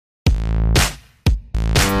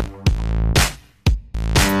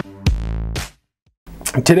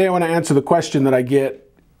Today I want to answer the question that I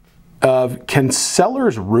get of, can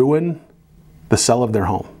sellers ruin the sale of their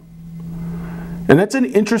home? And that's an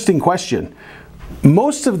interesting question.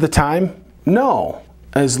 Most of the time, no,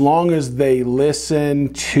 as long as they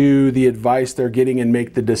listen to the advice they're getting and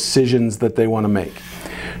make the decisions that they want to make.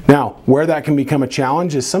 Now, where that can become a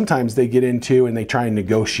challenge is sometimes they get into and they try and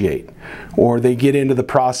negotiate, or they get into the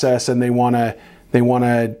process and they want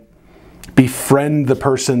to befriend the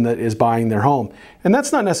person that is buying their home. And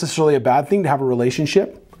that's not necessarily a bad thing to have a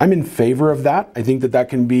relationship. I'm in favor of that. I think that that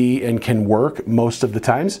can be and can work most of the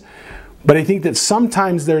times. But I think that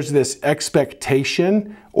sometimes there's this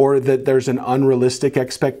expectation, or that there's an unrealistic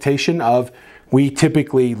expectation of, we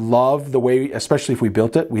typically love the way, especially if we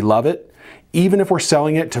built it, we love it, even if we're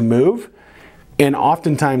selling it to move. And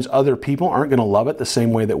oftentimes other people aren't going to love it the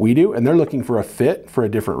same way that we do, and they're looking for a fit for a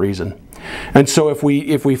different reason. And so if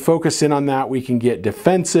we focus in on that, we can get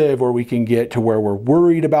defensive, or we can get to where we're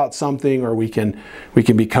worried about something, or we can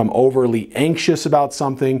become overly anxious about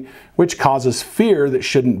something, which causes fear that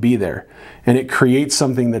shouldn't be there. And it creates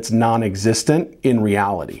something that's non-existent in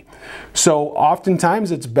reality. So oftentimes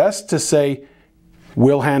it's best to say,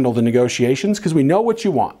 we'll handle the negotiations, because we know what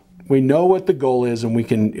you want. We know what the goal is, and we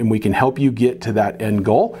can help you get to that end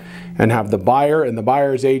goal, and have the buyer and the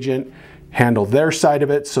buyer's agent handle their side of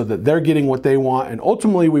it so that they're getting what they want. And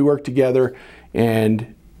ultimately we work together,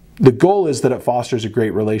 and the goal is that it fosters a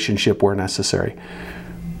great relationship where necessary.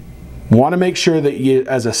 Want to make sure that you,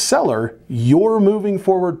 as a seller, you're moving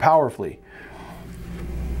forward powerfully.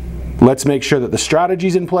 Let's make sure that the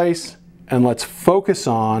strategy's in place, and let's focus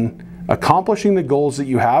on accomplishing the goals that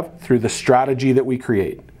you have through the strategy that we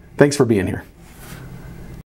create. Thanks for being here.